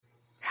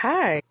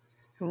Hi,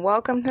 and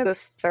welcome to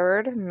this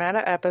third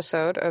meta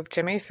episode of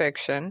Jimmy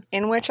Fiction,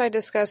 in which I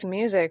discuss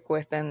music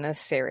within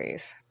this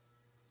series.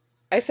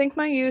 I think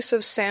my use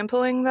of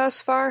sampling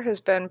thus far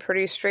has been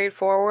pretty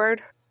straightforward,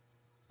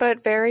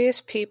 but various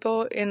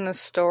people in the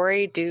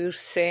story do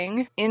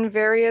sing in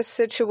various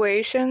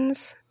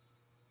situations,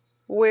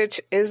 which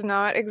is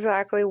not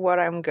exactly what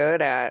I'm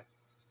good at.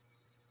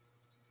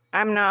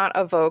 I'm not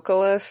a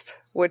vocalist,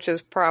 which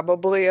is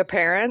probably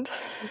apparent.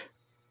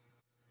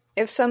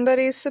 If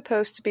somebody's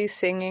supposed to be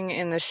singing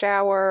in the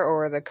shower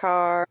or the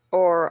car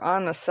or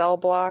on the cell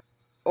block,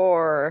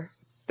 or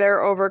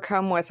they're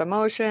overcome with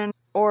emotion,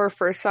 or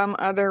for some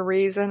other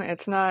reason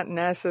it's not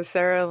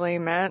necessarily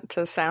meant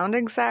to sound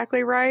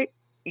exactly right,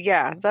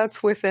 yeah,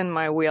 that's within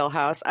my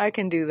wheelhouse. I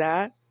can do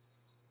that.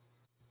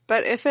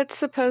 But if it's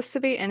supposed to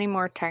be any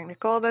more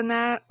technical than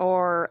that,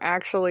 or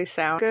actually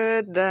sound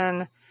good,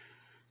 then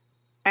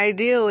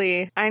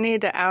ideally I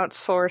need to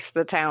outsource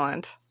the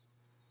talent.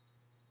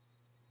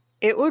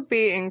 It would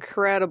be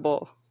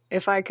incredible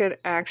if I could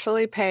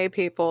actually pay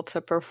people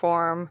to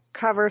perform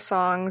cover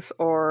songs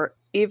or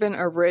even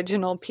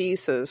original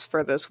pieces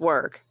for this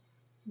work.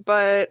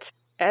 But,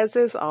 as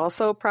is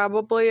also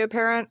probably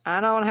apparent, I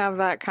don't have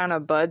that kind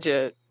of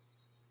budget.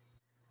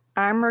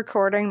 I'm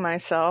recording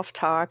myself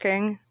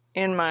talking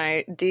in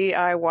my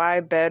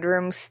DIY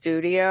bedroom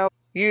studio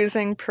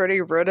using pretty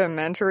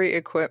rudimentary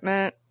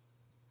equipment,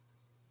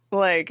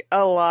 like a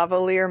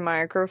lavalier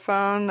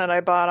microphone that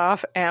I bought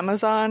off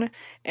Amazon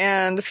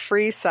and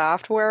free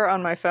software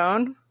on my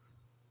phone,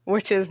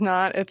 which is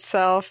not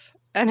itself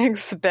an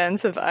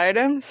expensive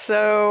item.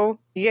 So,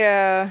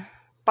 yeah,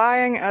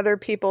 buying other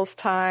people's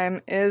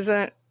time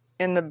isn't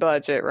in the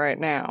budget right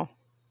now.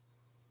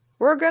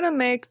 We're gonna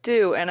make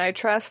do, and I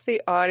trust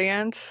the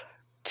audience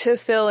to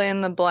fill in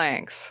the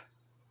blanks.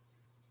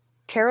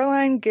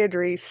 Caroline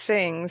Guidry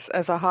sings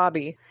as a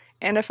hobby,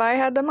 and if I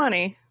had the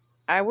money,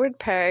 I would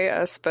pay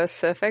a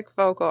specific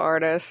vocal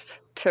artist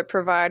to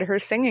provide her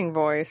singing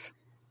voice.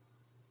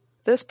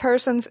 This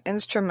person's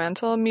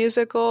instrumental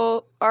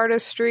musical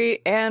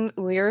artistry and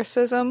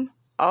lyricism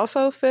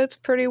also fits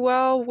pretty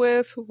well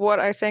with what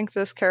I think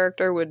this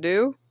character would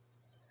do.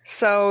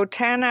 So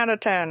 10 out of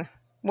 10.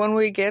 When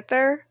we get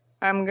there,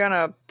 I'm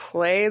gonna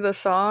play the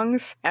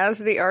songs as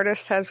the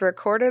artist has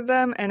recorded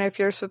them, and if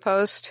you're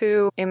supposed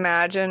to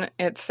imagine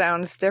it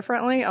sounds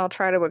differently, I'll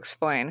try to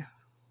explain.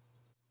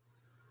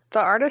 The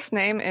artist's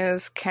name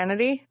is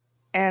Kennedy,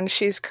 and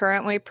she's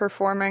currently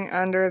performing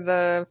under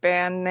the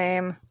band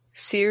name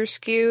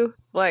Searskew,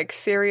 like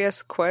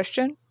Serious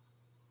Question.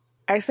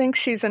 I think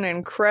she's an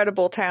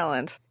incredible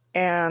talent,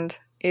 and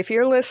if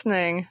you're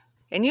listening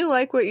and you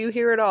like what you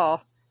hear at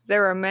all,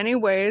 there are many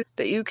ways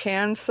that you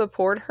can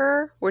support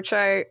her, which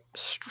I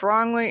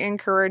strongly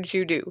encourage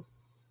you do.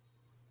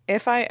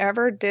 If I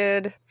ever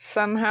did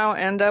somehow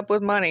end up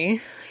with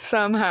money,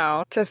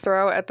 somehow, to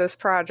throw at this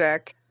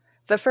project,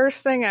 the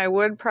first thing I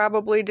would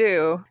probably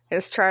do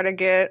is try to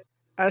get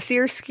a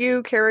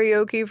Searskew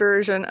karaoke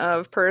version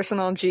of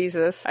Personal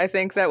Jesus. I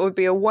think that would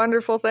be a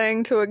wonderful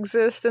thing to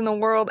exist in the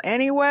world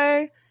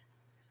anyway.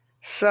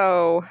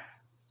 So,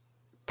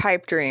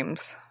 pipe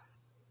dreams.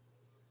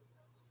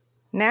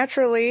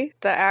 Naturally,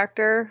 the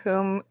actor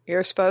whom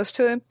you're supposed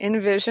to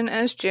envision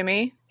as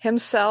Jimmy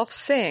himself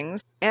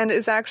sings, and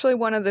is actually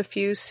one of the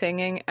few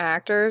singing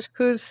actors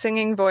whose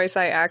singing voice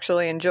I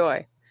actually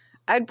enjoy.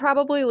 I'd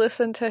probably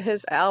listen to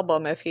his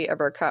album if he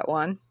ever cut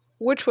one,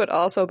 which would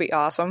also be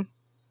awesome.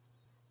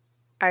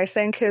 I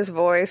think his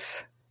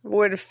voice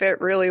would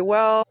fit really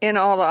well in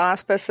all the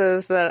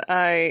auspices that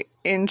I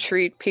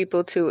entreat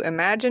people to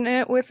imagine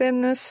it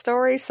within this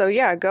story, so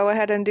yeah, go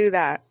ahead and do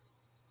that.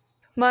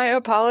 My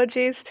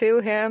apologies to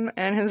him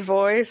and his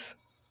voice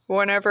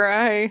whenever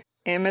I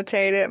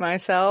imitate it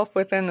myself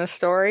within the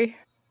story.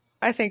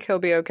 I think he'll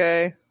be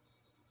okay.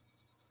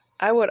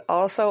 I would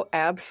also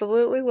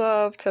absolutely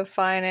love to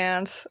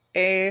finance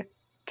a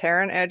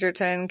Taron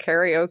Egerton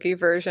karaoke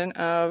version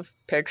of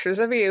Pictures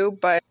of You,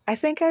 but I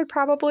think I'd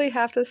probably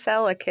have to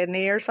sell a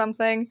kidney or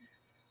something.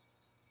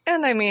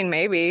 And I mean,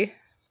 maybe.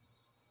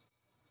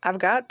 I've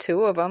got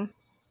 2 of them.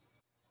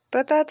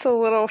 But that's a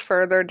little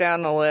further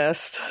down the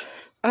list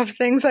of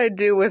things I'd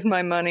do with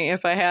my money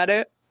if I had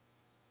it.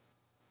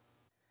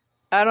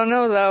 I don't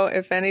know, though,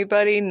 if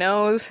anybody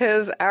knows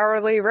his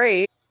hourly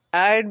rate.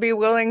 I'd be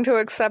willing to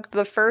accept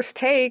the first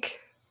take.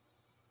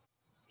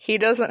 He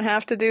doesn't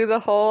have to do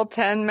the whole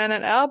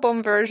 10-minute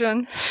album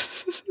version.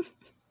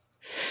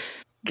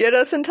 Get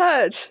us in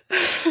touch.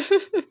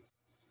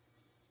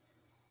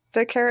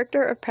 The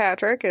character of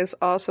Patrick is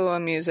also a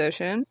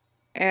musician,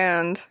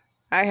 and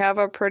I have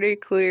a pretty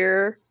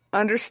clear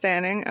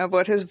understanding of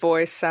what his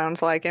voice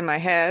sounds like in my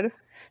head,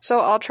 so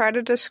I'll try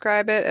to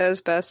describe it as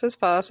best as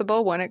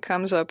possible when it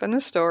comes up in the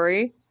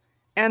story.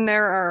 And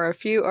there are a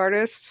few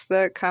artists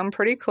that come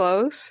pretty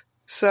close,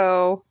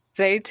 so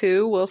they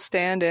too will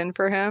stand in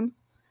for him.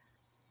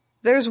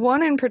 There's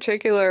one in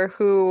particular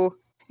who,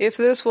 if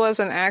this was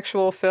an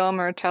actual film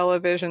or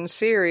television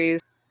series,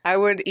 I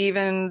would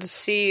even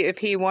see if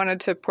he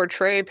wanted to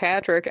portray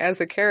Patrick as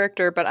a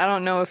character, but I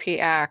don't know if he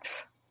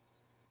acts.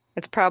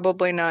 It's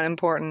probably not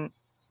important,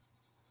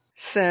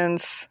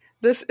 since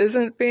this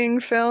isn't being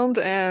filmed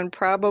and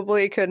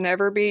probably could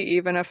never be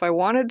even if I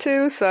wanted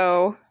to,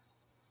 so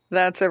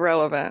that's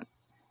irrelevant.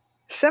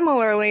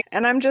 Similarly,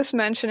 and I'm just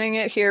mentioning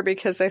it here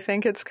because I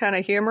think it's kind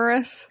of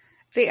humorous,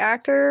 the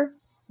actor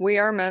we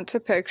are meant to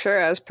picture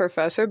as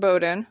Professor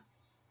Bowden,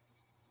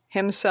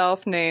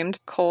 himself named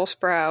Cole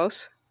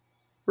Sprouse,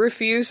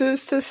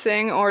 refuses to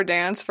sing or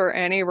dance for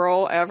any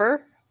role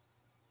ever.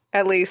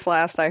 At least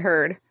last I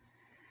heard.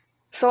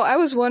 So I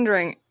was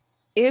wondering,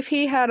 if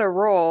he had a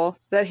role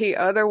that he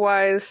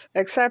otherwise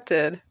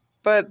accepted,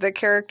 but the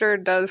character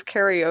does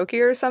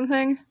karaoke or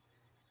something,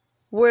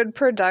 would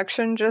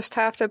production just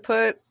have to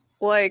put,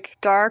 like,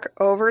 dark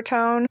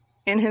overtone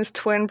in his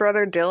twin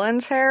brother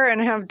Dylan's hair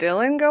and have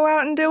Dylan go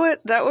out and do it?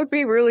 That would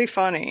be really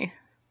funny.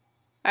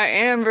 I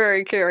am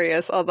very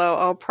curious, although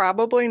I'll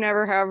probably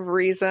never have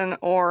reason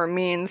or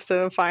means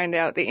to find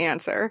out the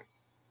answer.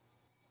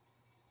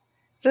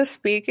 The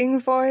speaking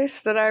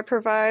voice that I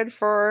provide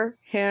for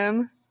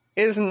him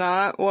is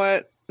not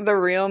what the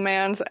real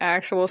man's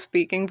actual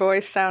speaking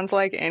voice sounds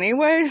like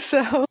anyway,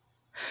 so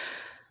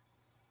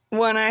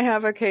when I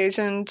have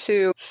occasion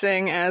to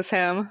sing as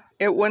him,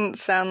 it wouldn't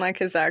sound like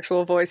his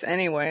actual voice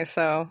anyway,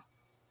 so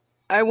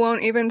I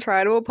won't even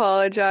try to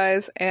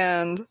apologize,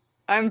 and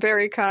I'm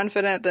very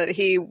confident that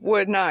he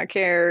would not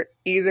care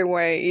either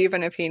way,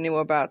 even if he knew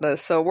about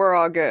this, so we're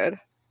all good.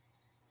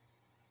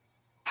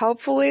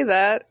 Hopefully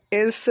that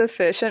is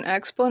sufficient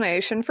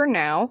explanation for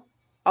now.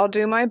 I'll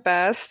do my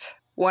best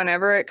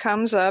whenever it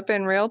comes up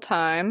in real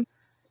time.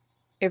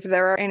 If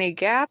there are any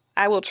gaps,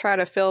 I will try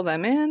to fill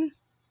them in.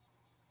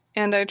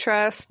 And I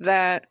trust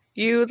that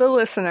you, the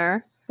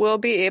listener, will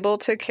be able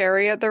to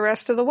carry it the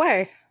rest of the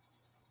way.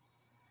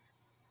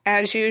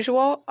 As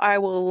usual, I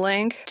will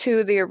link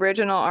to the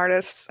original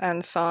artists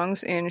and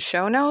songs in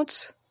show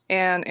notes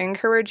and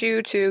encourage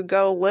you to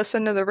go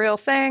listen to the real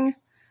thing,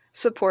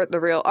 support the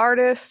real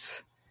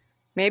artists.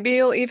 Maybe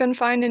you'll even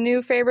find a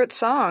new favorite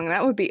song.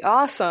 That would be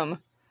awesome.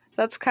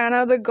 That's kind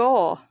of the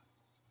goal.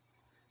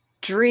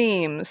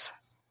 Dreams.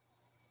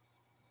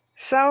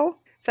 So,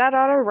 that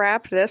ought to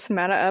wrap this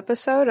meta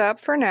episode up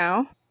for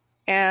now.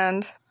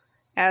 And,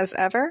 as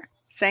ever,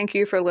 thank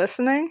you for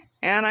listening,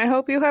 and I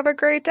hope you have a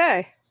great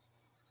day.